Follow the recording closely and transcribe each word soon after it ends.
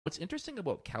What's interesting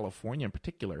about California in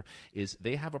particular is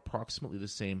they have approximately the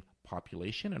same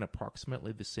population and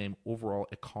approximately the same overall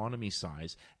economy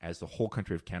size as the whole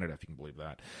country of Canada, if you can believe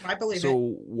that. I believe it. So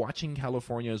watching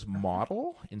California's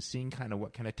model and seeing kind of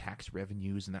what kind of tax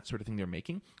revenues and that sort of thing they're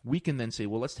making, we can then say,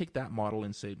 well, let's take that model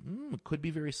and say, it could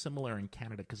be very similar in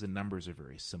Canada because the numbers are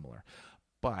very similar.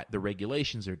 But the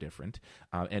regulations are different.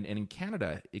 And in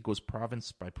Canada, it goes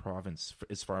province by province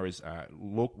as far as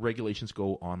local regulations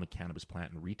go on the cannabis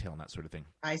plant and retail and that sort of thing.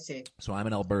 I see. So I'm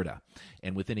in Alberta.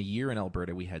 And within a year in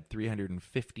Alberta, we had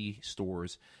 350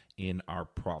 stores in our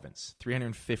province.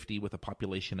 350 with a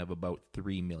population of about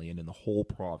 3 million in the whole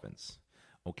province.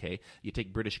 Okay, you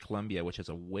take British Columbia, which has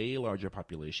a way larger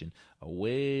population, a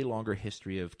way longer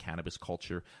history of cannabis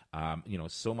culture,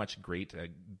 so much great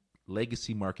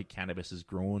legacy market cannabis has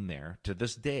grown there to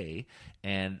this day,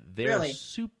 and they're Really?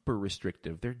 super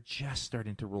restrictive. They're just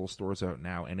starting to roll stores out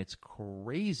now, and it's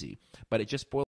crazy. But it just boils